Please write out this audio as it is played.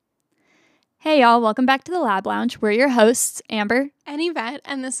Hey y'all, welcome back to the Lab Lounge. We're your hosts, Amber and Yvette,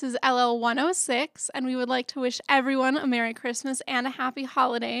 and this is LL-106, and we would like to wish everyone a Merry Christmas and a Happy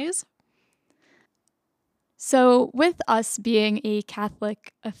Holidays. So with us being a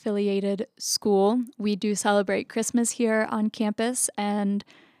Catholic affiliated school, we do celebrate Christmas here on campus, and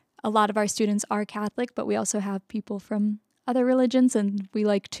a lot of our students are Catholic, but we also have people from other religions, and we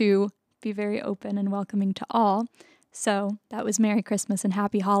like to be very open and welcoming to all. So that was Merry Christmas and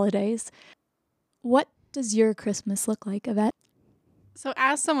Happy Holidays. What does your Christmas look like, Yvette? So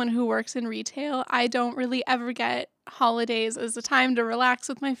as someone who works in retail, I don't really ever get holidays as a time to relax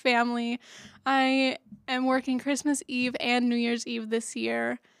with my family. I am working Christmas Eve and New Year's Eve this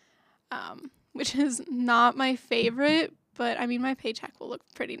year, which is not my favorite, but I mean, my paycheck will look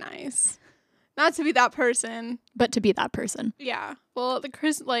pretty nice. Not to be that person. But to be that person. Yeah. Well,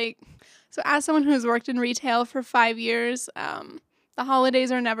 so as someone who's worked in retail for 5 years, the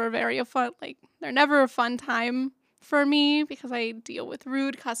holidays are never they're never a fun time for me because I deal with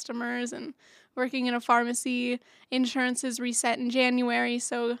rude customers, and working in a pharmacy, insurance is reset in January,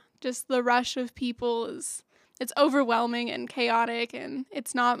 so just the rush of people it's overwhelming and chaotic, and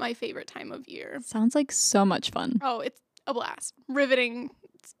it's not my favorite time of year. Sounds like so much fun. Oh, it's a blast. Riveting.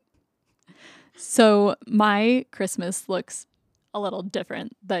 So my Christmas looks a little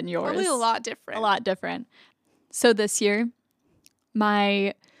different than yours. Probably a lot different. A lot different. So this year,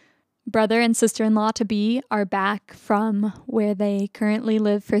 my brother and sister-in-law-to-be are back from where they currently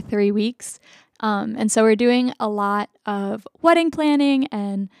live for 3 weeks. And so we're doing a lot of wedding planning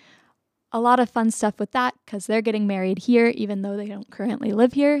and a lot of fun stuff with that because they're getting married here, even though they don't currently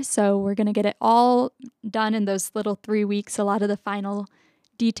live here. So we're going to get it all done in those little 3 weeks, a lot of the final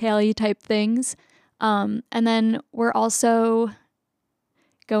detail-y type things. And then we're also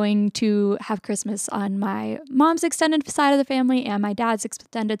going to have Christmas on my mom's extended side of the family and my dad's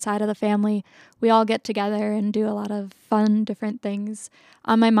extended side of the family. We all get together and do a lot of fun, different things.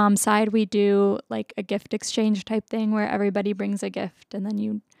 On my mom's side, we do like a gift exchange type thing where everybody brings a gift and then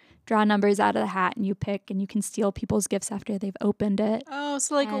you draw numbers out of the hat and you pick and you can steal people's gifts after they've opened it. Oh,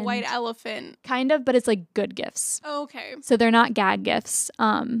 so like a white elephant. Kind of, but it's like good gifts. Oh, okay. So they're not gag gifts.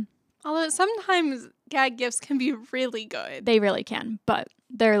 Although sometimes gag gifts can be really good. They really can, but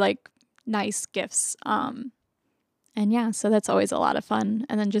they're like nice gifts. And yeah, so that's always a lot of fun.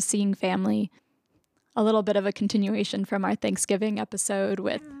 And then just seeing family, a little bit of a continuation from our Thanksgiving episode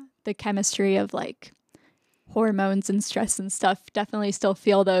with the chemistry of like hormones and stress and stuff. Definitely still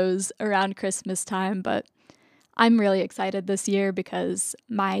feel those around Christmas time, but I'm really excited this year because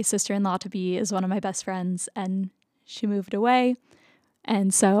my sister-in-law-to-be is one of my best friends and she moved away.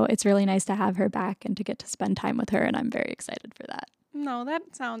 And so it's really nice to have her back and to get to spend time with her, and I'm very excited for that. No,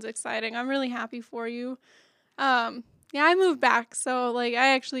 that sounds exciting. I'm really happy for you. Yeah, I moved back, so like I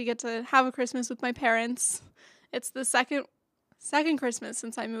actually get to have a Christmas with my parents. It's the second Christmas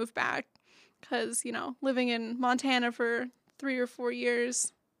since I moved back because, living in Montana for 3 or 4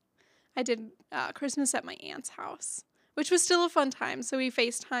 years, I did Christmas at my aunt's house, which was still a fun time. So we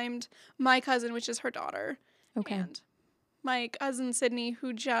FaceTimed my cousin, which is her daughter. Okay. And my cousin Sydney,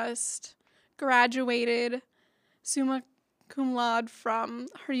 who just graduated summa cum laude from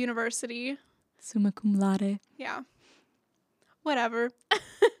her university. Summa cum laude. Yeah. Whatever.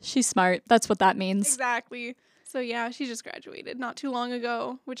 She's smart. That's what that means. Exactly. So yeah, she just graduated not too long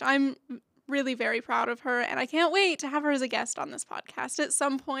ago, which I'm really very proud of her. And I can't wait to have her as a guest on this podcast at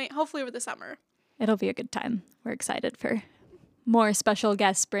some point, hopefully over the summer. It'll be a good time. We're excited for more special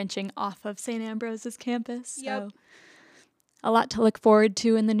guests branching off of St. Ambrose's campus. Yep. So a lot to look forward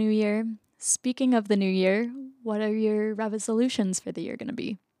to in the new year. Speaking of the new year, what are your resolutions for the year going to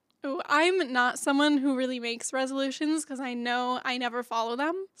be? Oh, I'm not someone who really makes resolutions because I know I never follow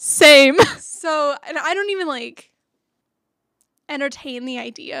them. Same. So, and I don't even entertain the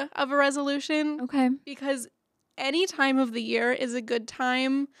idea of a resolution. Okay. Because any time of the year is a good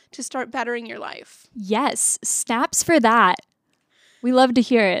time to start bettering your life. Yes. Snaps for that. We love to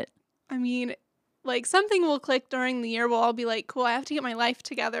hear it. I mean, something will click during the year. We'll all be like, cool, I have to get my life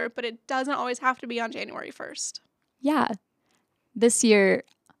together, but it doesn't always have to be on January 1st. Yeah. This year,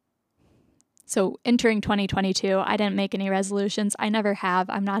 so entering 2022, I didn't make any resolutions. I never have.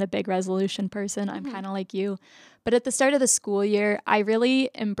 I'm not a big resolution person. I'm kind of like you. But at the start of the school year, I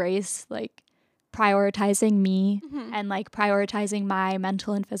really embrace prioritizing me and prioritizing my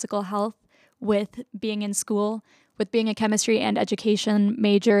mental and physical health with being in school, with being a chemistry and education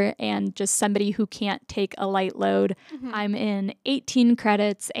major and just somebody who can't take a light load. I'm in 18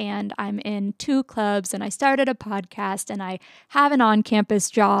 credits and I'm in 2 clubs and I started a podcast and I have an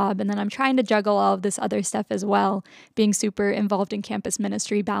on-campus job and then I'm trying to juggle all of this other stuff as well, being super involved in campus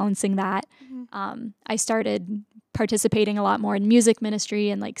ministry, balancing that. I started participating a lot more in music ministry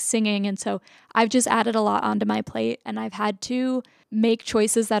and like singing. And so I've just added a lot onto my plate, and I've had to make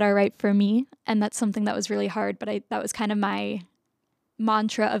choices that are right for me. And that's something that was really hard. But that was kind of my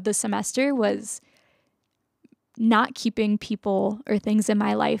mantra of the semester, was not keeping people or things in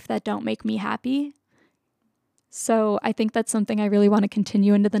my life that don't make me happy. So I think that's something I really want to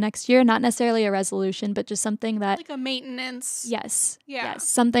continue into the next year. Not necessarily a resolution, but just something that... like a maintenance. Yes. Yeah. Yes.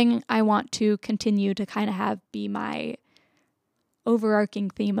 Something I want to continue to kind of have be my overarching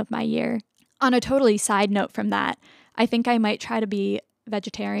theme of my year. On a totally side note from that, I think I might try to be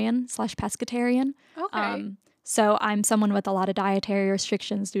vegetarian/pescatarian. Okay. So I'm someone with a lot of dietary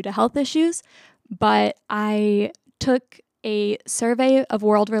restrictions due to health issues, but I took a survey of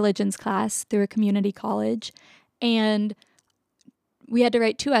world religions class through a community college, and we had to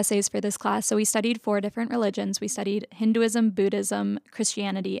write 2 essays for this class. So we studied 4 different religions. We studied Hinduism, Buddhism,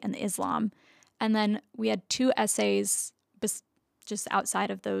 Christianity, and Islam. And then we had 2 essays just outside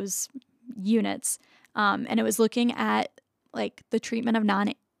of those units. And it was looking at like the treatment of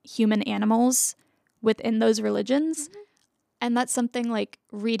non-human animals within those religions. Mm-hmm. And that's something like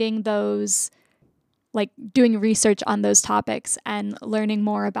reading those, like doing research on those topics and learning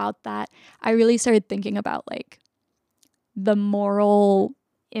more about that. I really started thinking about like the moral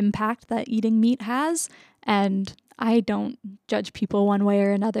impact that eating meat has. And I don't judge people one way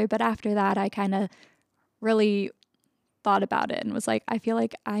or another, but after that, I kind of really thought about it and was like, I feel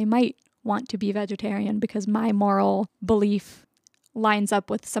like I might want to be vegetarian because my moral belief lines up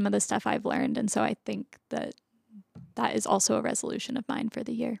with some of the stuff I've learned. And so I think that is also a resolution of mine for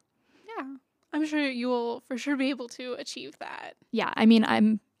the year. Yeah. I'm sure you will for sure be able to achieve that. Yeah. I mean,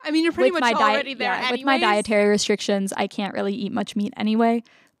 you're pretty much already there anyways. With my dietary restrictions, I can't really eat much meat anyway,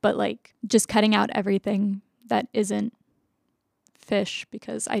 but like just cutting out everything that isn't fish,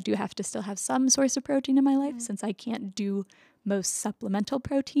 because I do have to still have some source of protein in my life, since I can't do most supplemental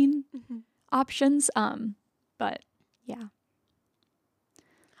protein options. But yeah.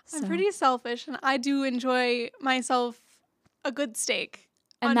 I'm pretty selfish, and I do enjoy myself a good steak.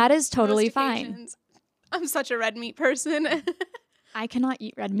 And that is totally fine. I'm such a red meat person. I cannot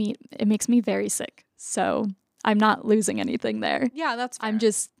eat red meat. It makes me very sick. So I'm not losing anything there. Yeah, that's fair. I'm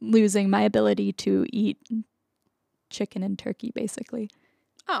just losing my ability to eat chicken and turkey, basically.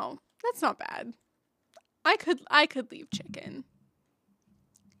 Oh, that's not bad. I could leave chicken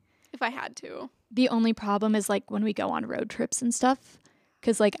if I had to. The only problem is like when we go on road trips and stuff,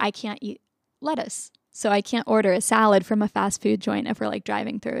 because like I can't eat lettuce. So I can't order a salad from a fast food joint if we're like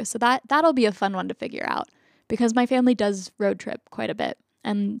driving through. So that'll be a fun one to figure out, because my family does road trip quite a bit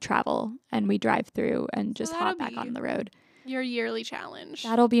and travel, and we drive through and just hop back on the road. Your yearly challenge.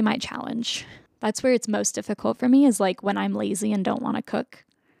 That'll be my challenge. That's where it's most difficult for me, is like when I'm lazy and don't want to cook,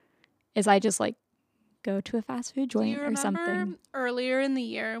 is I just like go to a fast food joint or something. Do you remember earlier in the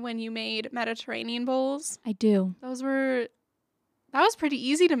year when you made Mediterranean bowls? I do. That was pretty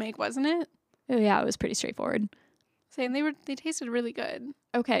easy to make, wasn't it? Oh yeah, it was pretty straightforward. Saying they tasted really good.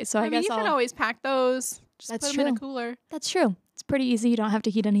 Okay, so I guess you can always pack those. Just put them in a cooler. That's true. It's pretty easy. You don't have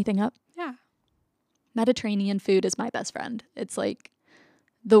to heat anything up. Yeah. Mediterranean food is my best friend. It's like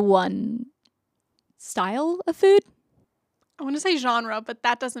the one style of food. I want to say genre, but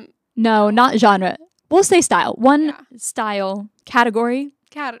that doesn't... No, not genre. We'll say style. One style category.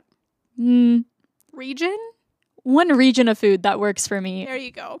 Region? One region of food that works for me. There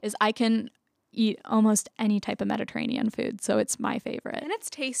you go. Is I can eat almost any type of Mediterranean food, so it's my favorite. And it's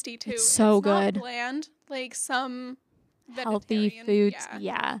tasty too. It's so good. Not bland, like some healthy foods.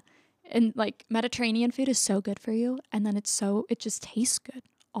 Yeah. And like Mediterranean food is so good for you, and then it just tastes good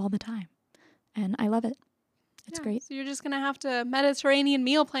all the time. And I love it. It's great. So you're just going to have to Mediterranean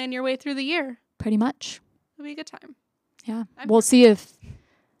meal plan your way through the year. Pretty much. It'll be a good time. Yeah. We'll see if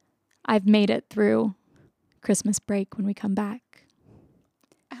I've made it through Christmas break when we come back.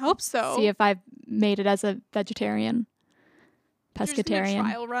 I hope so. See if I've made it as a vegetarian, pescatarian. You're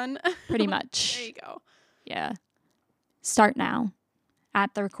just trial run. Pretty much. There you go. Yeah. Start now.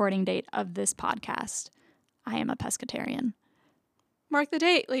 At the recording date of this podcast, I am a pescatarian. Mark the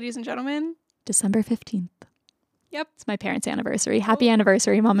date, ladies and gentlemen. December 15th. Yep. It's my parents' anniversary. Happy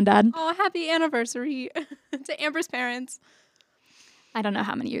anniversary, Mom and Dad. Oh, happy anniversary to Amber's parents. I don't know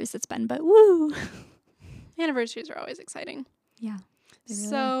how many years it's been, but woo. Anniversaries are always exciting. Yeah.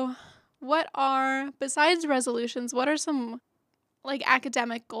 So, besides resolutions, what are some like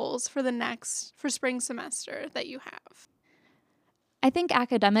academic goals for spring semester that you have? I think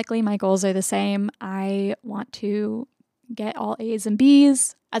academically my goals are the same. I want to get all A's and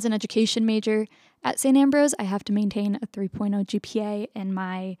B's. As an education major at St. Ambrose, I have to maintain a 3.0 GPA in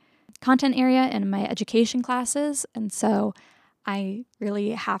my content area in my education classes. And so I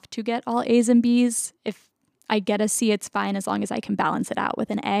really have to get all A's and B's. If I get a C, it's fine as long as I can balance it out with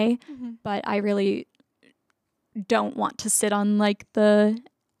an A. But I really don't want to sit on like the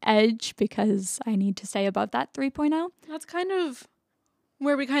edge because I need to stay above that 3.0. That's kind of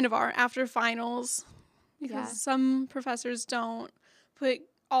where we kind of are after finals, because some professors don't put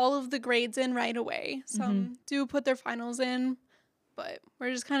all of the grades in right away. Some do put their finals in, but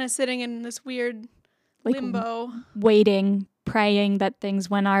we're just kind of sitting in this weird limbo. Waiting, praying that things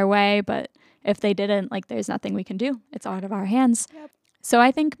went our way, but if they didn't, like there's nothing we can do. It's out of our hands. Yep. So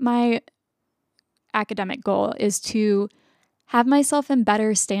I think my academic goal is to have myself in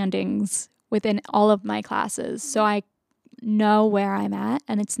better standings within all of my classes so I know where I'm at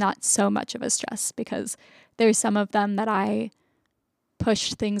and it's not so much of a stress, because there's some of them that I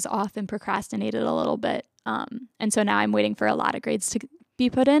pushed things off and procrastinated a little bit. And so now I'm waiting for a lot of grades to be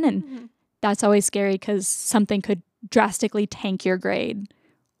put in, and that's always scary because something could drastically tank your grade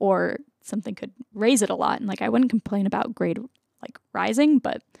or something could raise it a lot. And like I wouldn't complain about grade like rising,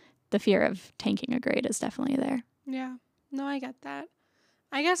 but the fear of tanking a grade is definitely there. Yeah. No, I get that.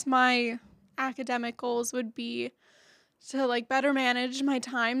 I guess my academic goals would be to like better manage my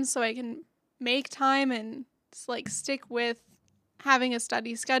time so I can make time and like stick with having a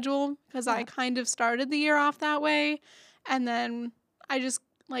study schedule, because I kind of started the year off that way, and then I just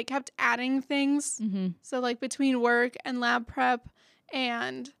like kept adding things. So like between work and lab prep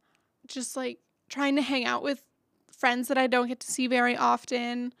and just like trying to hang out with friends that I don't get to see very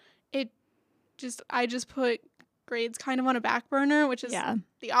often, I just put grades kind of on a back burner, which is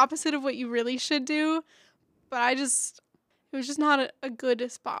the opposite of what you really should do. But it was just not a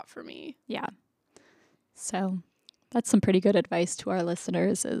good spot for me. Yeah. So that's some pretty good advice to our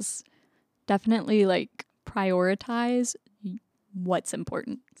listeners, is definitely like prioritize what's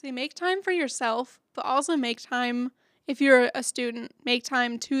important. So make time for yourself, but also make time, if you're a student, make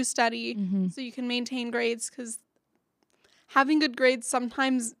time to study so you can maintain grades, because having good grades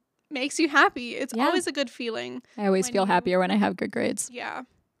sometimes makes you happy. It's always a good feeling. I always feel happier when I have good grades. Yeah.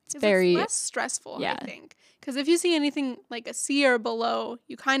 It's very less stressful, I think. Because if you see anything like a C or below,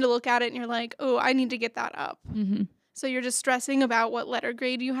 you kind of look at it and you're like, oh, I need to get that up. So you're just stressing about what letter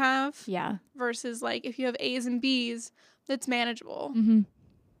grade you have. Yeah. Versus like if you have A's and B's, that's manageable.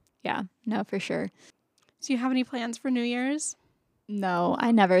 Yeah, no, for sure. Do you have any plans for New Year's? No,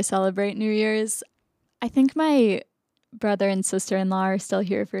 I never celebrate New Year's. I think my brother and sister-in-law are still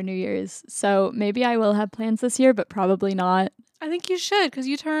here for New Year's, so maybe I will have plans this year, but probably not. I think you should, because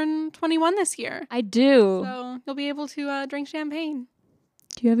you turn 21 this year. I do. So you'll be able to drink champagne.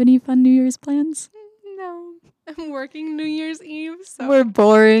 Do you have any fun New Year's plans? No. I'm working New Year's Eve, so. We're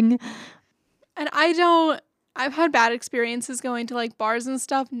boring. And I've had bad experiences going to like bars and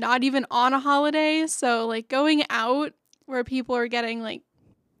stuff, not even on a holiday. So like going out where people are getting like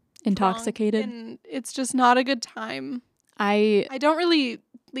intoxicated, and it's just not a good time. I don't really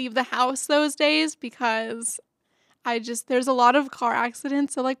leave the house those days because there's a lot of car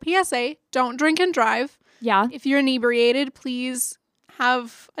accidents. So like PSA, don't drink and drive. Yeah. If you're inebriated, please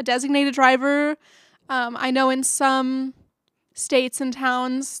have a designated driver. I know in some states and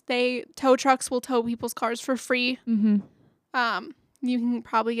towns, tow trucks will tow people's cars for free. You can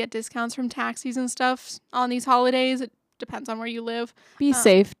probably get discounts from taxis and stuff on these holidays. It depends on where you live. Be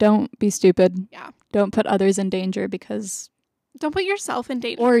safe. Don't be stupid. Yeah. Don't put others in danger, because don't put yourself in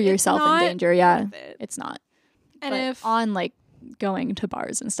danger. Or yourself in danger. Yeah. It's not. And but if on like going to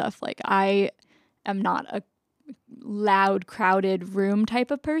bars and stuff, like I am not a loud, crowded room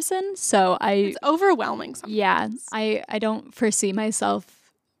type of person. So it's overwhelming sometimes. Yeah. I don't foresee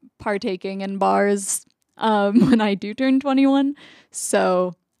myself partaking in bars when I do turn 21.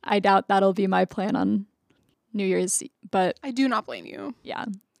 So I doubt that'll be my plan on New Year's. But I do not blame you. Yeah.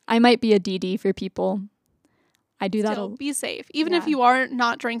 I might be a DD for people. I do that. Still, be safe. Even if you are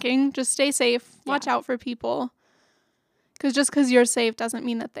not drinking, just stay safe. Watch out for people. Because just because you're safe doesn't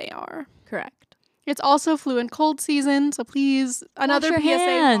mean that they are. Correct. It's also flu and cold season, so please, another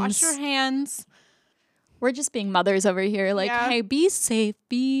PSA, wash your hands. We're just being mothers over here. Like, hey, be safe,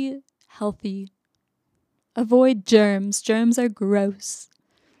 be healthy. Avoid germs. Germs are gross.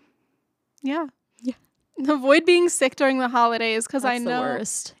 Yeah. Avoid being sick during the holidays, because I know the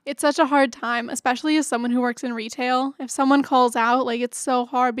worst. It's such a hard time, especially as someone who works in retail. If someone calls out, like, it's so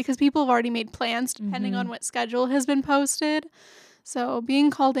hard because people have already made plans depending on what schedule has been posted. So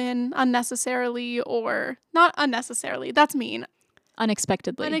being called in unnecessarily, or not unnecessarily, that's mean.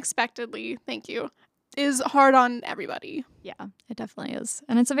 Unexpectedly, thank you, is hard on everybody. Yeah, it definitely is.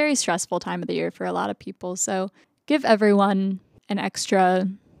 And it's a very stressful time of the year for a lot of people. So give everyone an extra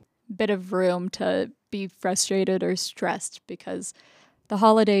bit of room to be frustrated or stressed, because the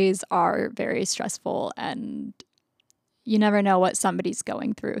holidays are very stressful and you never know what somebody's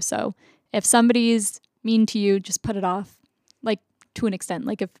going through. So if somebody's mean to you, just put it off, like, to an extent.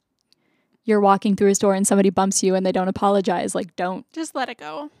 Like, if you're walking through a store and somebody bumps you and they don't apologize, like, don't Just let it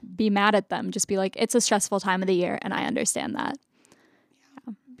go. be mad at them. Just be like, it's a stressful time of the year and I understand that.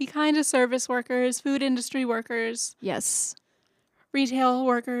 Be kind to service workers, food industry workers, Yes. retail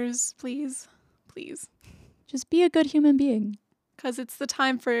workers, please. Please. Just be a good human being. Because it's the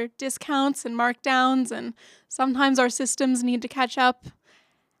time for discounts and markdowns, and sometimes our systems need to catch up,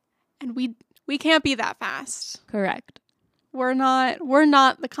 and we can't be that fast. Correct. We're not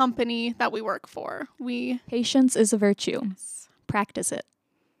the company that we work for. Patience is a virtue. Practice it.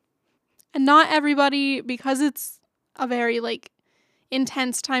 And not everybody, because it's a very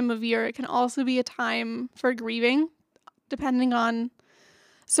intense time of year, it can also be a time for grieving, depending on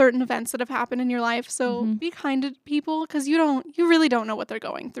certain events that have happened in your life. So be kind to people, because you really don't know what they're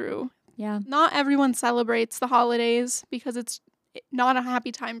going through. Yeah. Not everyone celebrates the holidays because it's not a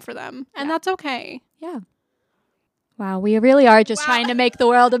happy time for them. And that's okay. Yeah. Wow, we really are just trying to make the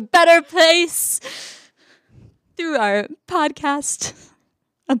world a better place through our podcast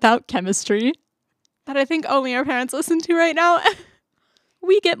about chemistry That I think only our parents listen to right now.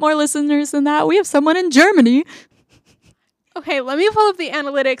 We get more listeners than that. We have someone in Germany. Okay, let me pull up the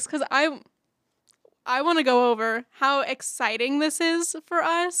analytics, because I want to go over how exciting this is for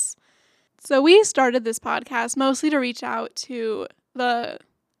us. So we started this podcast mostly to reach out to the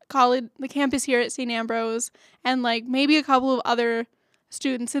campus here at St. Ambrose, and maybe a couple of other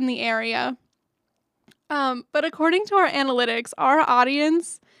students in the area. But according to our analytics, our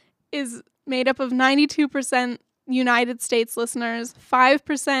audience is made up of 92% United States listeners,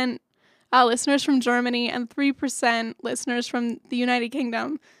 5% listeners from Germany, and 3% listeners from the United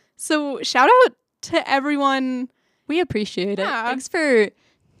Kingdom. So shout out to everyone. We appreciate it. Yeah. Thanks for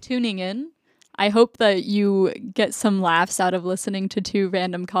tuning in. I hope that you get some laughs out of listening to two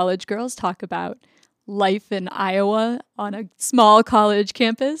random college girls talk about life in Iowa on a small college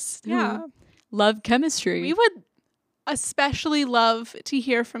campus. Yeah. Love chemistry. We would especially love to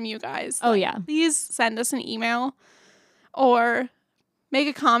hear from you guys. Oh, yeah. Please send us an email or make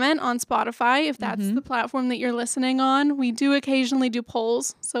a comment on Spotify if that's the platform that you're listening on. We do occasionally do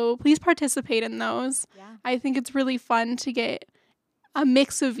polls, so please participate in those. Yeah. I think it's really fun to get a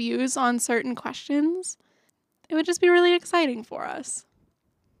mix of views on certain questions. It would just be really exciting for us.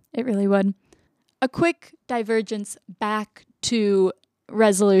 It really would. A quick divergence back to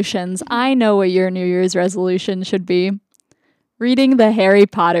resolutions. I know what your New Year's resolution should be. Reading the Harry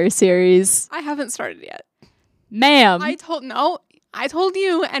Potter series. I haven't started yet. Ma'am. I told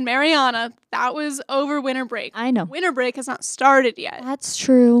you and Mariana that was over winter break. I know. Winter break has not started yet. That's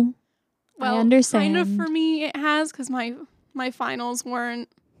true. Well, I understand. kind of for me it has, because my finals weren't.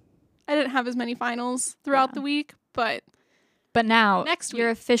 I didn't have as many finals throughout the week, but now next you're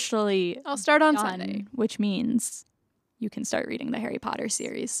week, officially I'll start on done, Sunday, which means you can start reading the Harry Potter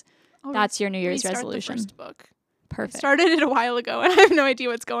series. I'll That's your New Year's restart resolution. The first book. Perfect. I started it a while ago, and I have no idea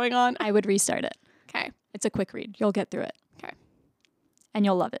what's going on. I would restart it. Okay. It's a quick read. You'll get through it. Okay. And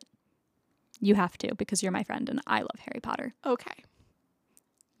you'll love it. You have to, because you're my friend and I love Harry Potter. Okay.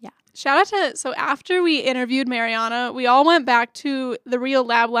 Yeah. Shout out to, so after we interviewed Mariana, we all went back to the Real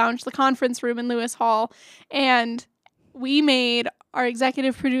Lab Lounge, the conference room in Lewis Hall, and we made our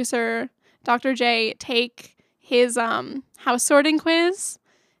executive producer, Dr. J, take his house sorting quiz,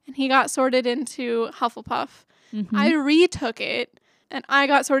 and he got sorted into Hufflepuff. I retook it, and I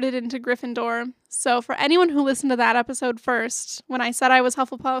got sorted into Gryffindor. So for anyone who listened to that episode first, when I said I was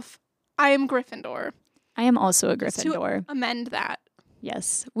Hufflepuff, I am Gryffindor. I am also a Just Gryffindor. to amend that.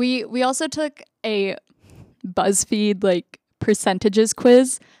 Yes. We also took a BuzzFeed percentages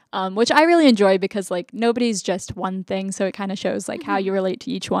quiz, which I really enjoy, because nobody's just one thing, so it kind of shows how you relate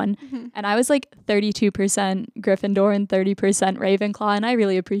to each one. And I was 32% Gryffindor and 30% Ravenclaw, and I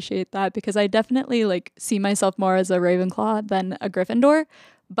really appreciate that, because I definitely see myself more as a Ravenclaw than a Gryffindor.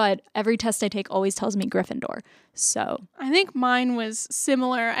 But every test I take always tells me Gryffindor. So I think mine was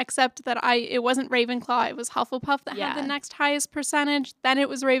similar, except that it wasn't Ravenclaw, it was Hufflepuff that had the next highest percentage. Then it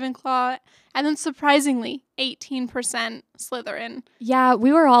was Ravenclaw, and then surprisingly, 18% Slytherin. Yeah,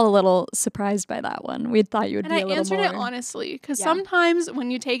 we were all a little surprised by that one. We thought you would be a little more. And I answered it honestly, because sometimes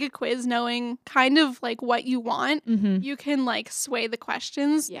when you take a quiz knowing kind of what you want, you can sway the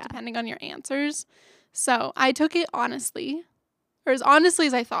questions depending on your answers. So I took it honestly. Or as honestly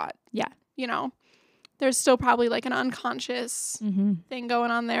as I thought. Yeah. You know, there's still probably an unconscious thing going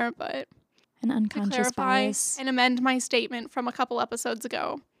on there, but an unconscious to clarify bias. and amend my statement from a couple episodes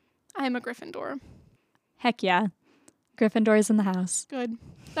ago, I am a Gryffindor. Heck yeah. Gryffindor's in the house. Good.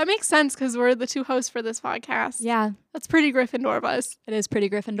 That makes sense because we're the two hosts for this podcast. Yeah. That's pretty Gryffindor of us. It is pretty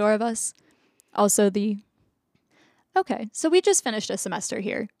Gryffindor of us. Also Okay, so we just finished a semester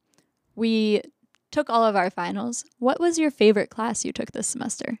here. We took all of our finals. What was your favorite class you took this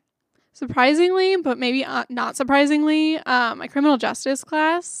semester? Surprisingly, but maybe not surprisingly, my criminal justice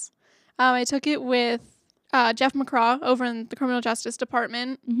class. I took it with Jeff McCraw over in the criminal justice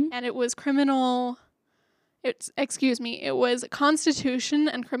department, and it was it was Constitution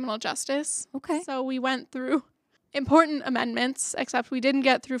and criminal justice. Okay. So we went through important amendments, except we didn't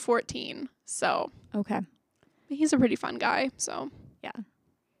get through 14. So Okay. he's a pretty fun guy. So yeah.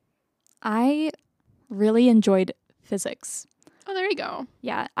 I really enjoyed physics. oh, there you go.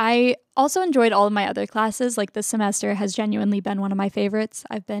 Yeah, I also enjoyed all of my other classes. Like this semester has genuinely been one of my favorites.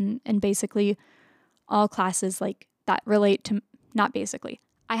 I've been in basically all classes like that relate to, not basically.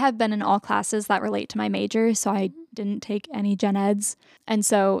 I have been in all classes that relate to my major, so I didn't take any gen eds. And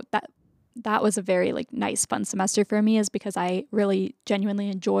so that was a very like nice fun semester for me, is because I really genuinely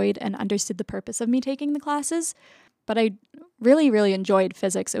enjoyed and understood the purpose of me taking the classes. But I really, really enjoyed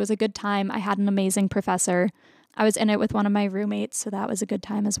physics. It was a good time. I had an amazing professor. I was in it with one of my roommates, so that was a good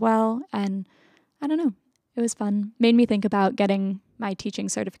time as well. And I don't know, it was fun. Made me think about getting my teaching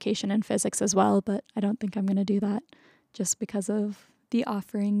certification in physics as well, but I don't think I'm going to do that just because of the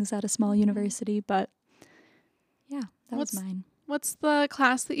offerings at a small university. But yeah, that was mine. What's the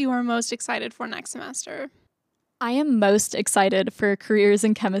class that you are most excited for next semester? I am most excited for careers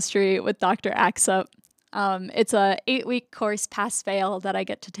in chemistry with Dr. Axup. It's a 8-week course pass-fail that I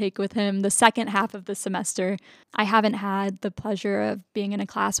get to take with him the second half of the semester. I haven't had the pleasure of being in a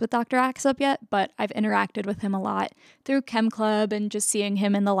class with Dr. Axup yet, but I've interacted with him a lot through Chem Club and just seeing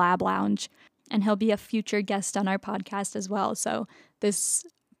him in the lab lounge. And he'll be a future guest on our podcast as well. So this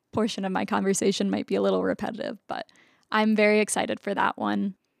portion of my conversation might be a little repetitive, but I'm very excited for that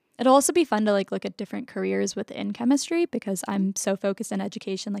one. It'll also be fun to like look at different careers within chemistry because I'm so focused on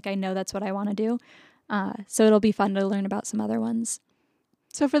education. Like I know that's what I want to do. So it'll be fun to learn about some other ones.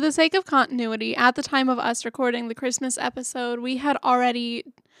 So for the sake of continuity, at the time of us recording the Christmas episode, we had already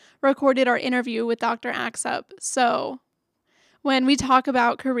recorded our interview with Dr. Axup. So when we talk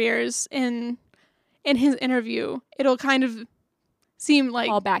about careers in his interview, it'll kind of seem like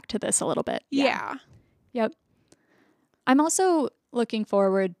Fall back to this a little bit. Yeah. Yep. I'm also looking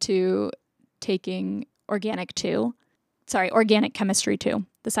forward to taking Organic Chemistry 2,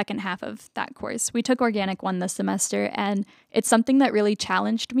 the second half of that course. We took Organic 1 this semester, and it's something that really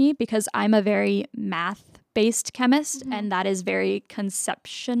challenged me because I'm a very math-based chemist, and that is very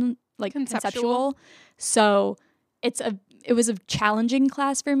conceptual. So it was a challenging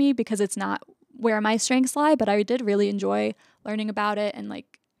class for me because it's not where my strengths lie, but I did really enjoy learning about it and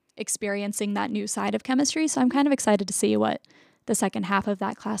like experiencing that new side of chemistry. So I'm kind of excited to see what the second half of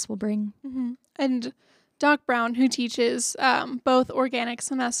that class will bring. Mm-hmm. And Doc Brown, who teaches both organic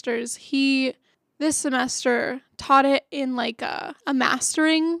semesters, this semester taught it in like a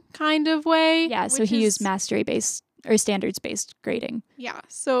mastering kind of way. Yeah, so he used mastery-based or standards-based grading. Yeah,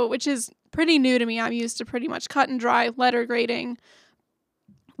 so which is pretty new to me. I'm used to pretty much cut and dry letter grading.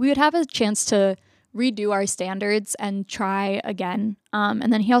 We would have a chance to redo our standards and try again.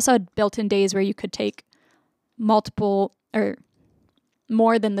 And then he also had built-in days where you could take multiple or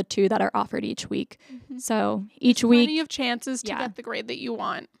more than the 2 that are offered each week. Mm-hmm. So each week, plenty of chances to get the grade that you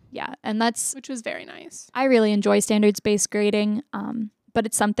want. Yeah, and which was very nice. I really enjoy standards-based grading, but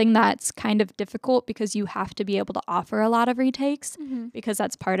it's something that's kind of difficult because you have to be able to offer a lot of retakes because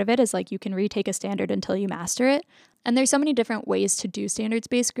that's part of it is like you can retake a standard until you master it. And there's so many different ways to do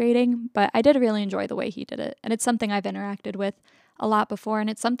standards-based grading, but I did really enjoy the way he did it. And it's something I've interacted with a lot before, and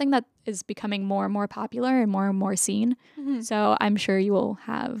it's something that is becoming more and more popular and more seen. Mm-hmm. So I'm sure you will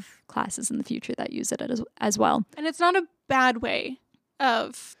have classes in the future that use it as well. And it's not a bad way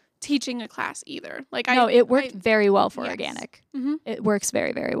of teaching a class either. It worked very well for organic. Mm-hmm. It works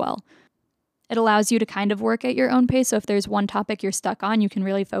very, very well. It allows you to kind of work at your own pace. So if there's one topic you're stuck on, you can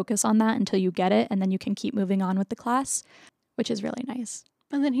really focus on that until you get it, and then you can keep moving on with the class, which is really nice.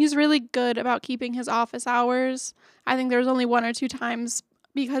 And then he's really good about keeping his office hours. I think there was only 1 or 2 times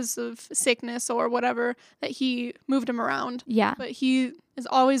because of sickness or whatever that he moved him around. Yeah. But he is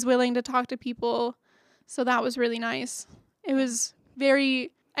always willing to talk to people. So that was really nice. It was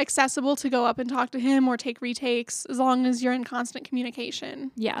very accessible to go up and talk to him or take retakes as long as you're in constant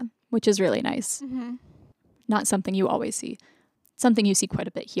communication. Yeah, which is really nice. Mm-hmm. Not something you always see. Something you see quite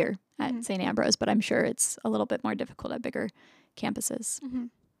a bit here at St. Ambrose, but I'm sure it's a little bit more difficult at bigger campuses. Mm-hmm.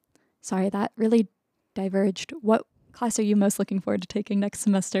 Sorry, that really diverged. What class are you most looking forward to taking next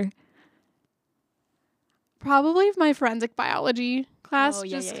semester? Probably my forensic biology class, Oh,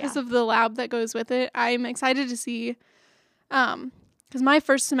 yeah, just yeah, because yeah. of the lab that goes with it. I'm excited to see, because my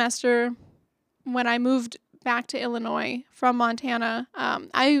first semester, when I moved back to Illinois from Montana,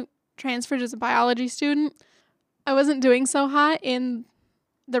 I transferred as a biology student. I wasn't doing so hot in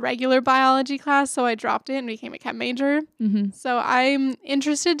the regular biology class, so I dropped it and became a chem major. Mm-hmm. So I'm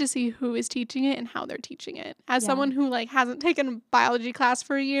interested to see who is teaching it and how they're teaching it. As Yeah. someone who hasn't taken a biology class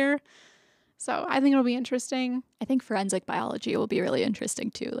for a year, so I think it'll be interesting. I think forensic biology will be really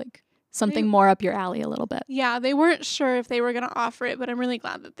interesting too, like something more up your alley a little bit. Yeah, they weren't sure if they were going to offer it, but I'm really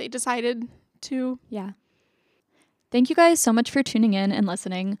glad that they decided to. Yeah. Thank you guys so much for tuning in and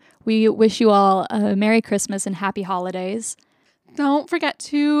listening. We wish you all a Merry Christmas and Happy Holidays. Don't forget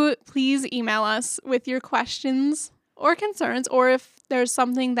to please email us with your questions or concerns, or if there's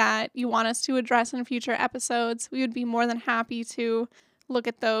something that you want us to address in future episodes. We would be more than happy to look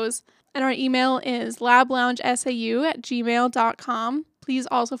at those. And our email is labloungesau@gmail.com. Please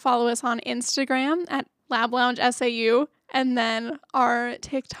also follow us on Instagram at labloungesau, and then our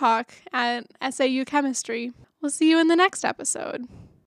TikTok at SAU Chemistry. We'll see you in the next episode.